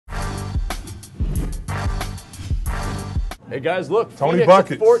Hey guys, look, Tony Phoenix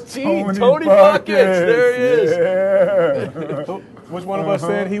Buckets. 14. Tony Buckets. There he is. Yeah. Which one of us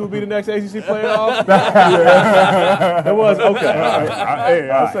said he would be the next ACC player off? Yeah. It was okay.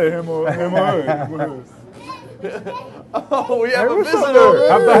 I say him or her. Oh, we have a what's visitor.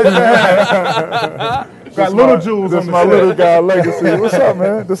 up, Got little Jules on my little guy legacy. What's up,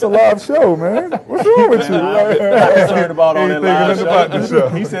 man? This a live show, man. What's wrong with you? I'm concerned about all that live about the show.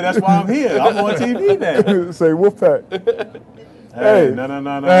 He said, that's why I'm here. I'm on TV now. Say Wolfpack. Hey, no.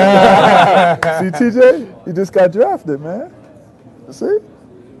 See, TJ, you just got drafted, man. See?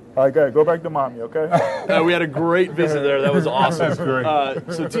 All right, go back to mommy, okay? We had a great visit there. That was awesome. That's great.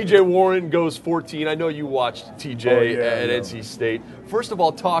 So TJ Warren goes 14. I know you watched TJ at NC State. First of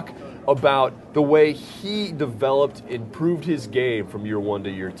all, talk about the way he developed, improved his game from year 1 to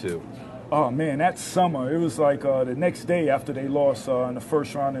year 2. Oh, man, that summer, it was like the next day after they lost in the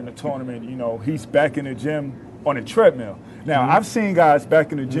first round in the tournament, you know, he's back in the gym on a treadmill. Now, I've seen guys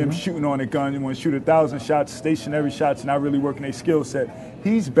back in the gym shooting on a gun. You want to shoot 1,000 shots, stationary shots, not really working their skill set.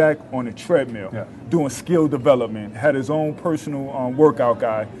 He's back on a treadmill doing skill development, had his own personal workout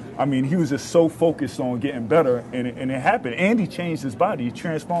guy. I mean, he was just so focused on getting better, and it happened. And he changed his body. He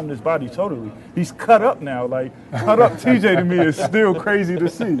transformed his body totally. He's cut up now. Like, cut up TJ to me is still crazy to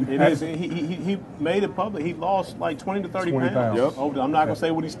see. It is. He made it public. He lost like 20 to 30 pounds. Yep. Oh, I'm not going to say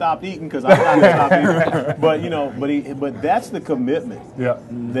what he stopped eating because I'm not going to stop eating. But, you know, but that's the commitment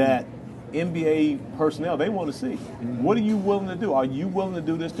that NBA personnel, they want to see. What are you willing to do? Are you willing to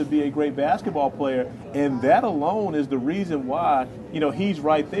do this to be a great basketball player? And that alone is the reason why, you know, he's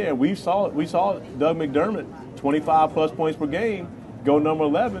right there. We saw Doug McDermott, 25-plus points per game, go number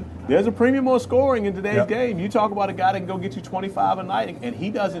 11. There's a premium on scoring in today's game. You talk about a guy that can go get you 25 a night, and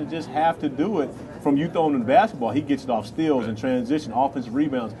he doesn't just have to do it from you throwing him the basketball. He gets it off steals and transition, offensive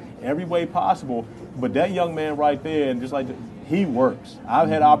rebounds, every way possible. But that young man right there, and just like he works. I've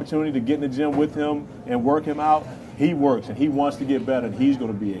had opportunity to get in the gym with him and work him out. He works, and he wants to get better, and he's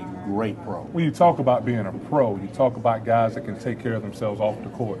going to be a great pro. When you talk about being a pro, you talk about guys that can take care of themselves off the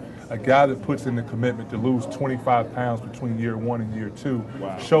court. A guy that puts in the commitment to lose 25 pounds between year 1 and year 2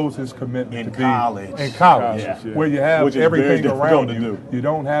 shows his commitment in to college. be in college, where you have everything around you. Do. You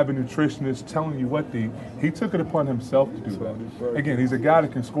don't have a nutritionist telling you what to eat. He took it upon himself to do that. Again, he's a guy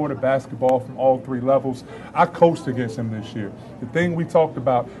that can score the basketball from all 3 levels. I coached against him this year. The thing we talked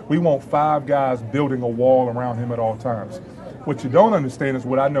about, we want 5 guys building a wall around him at all times. What you don't understand is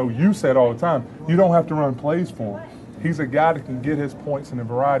what I know you said all the time. You don't have to run plays for him. He's a guy that can get his points in a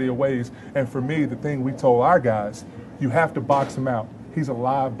variety of ways. And for me, the thing we told our guys, you have to box him out. He's a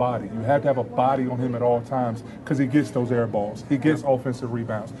live body. You have to have a body on him at all times because he gets those air balls. He gets offensive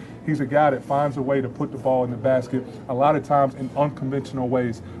rebounds. He's a guy that finds a way to put the ball in the basket a lot of times in unconventional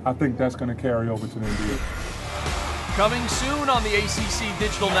ways. I think that's going to carry over to the NBA. Coming soon on the ACC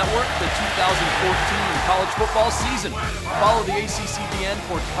Digital Network, the 2014 college football season. Follow the ACCDN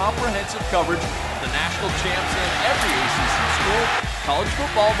for comprehensive coverage of the national champs and every ACC school. College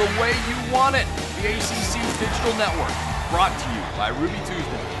football the way you want it. The ACC Digital Network, brought to you by Ruby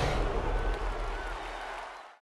Tuesday.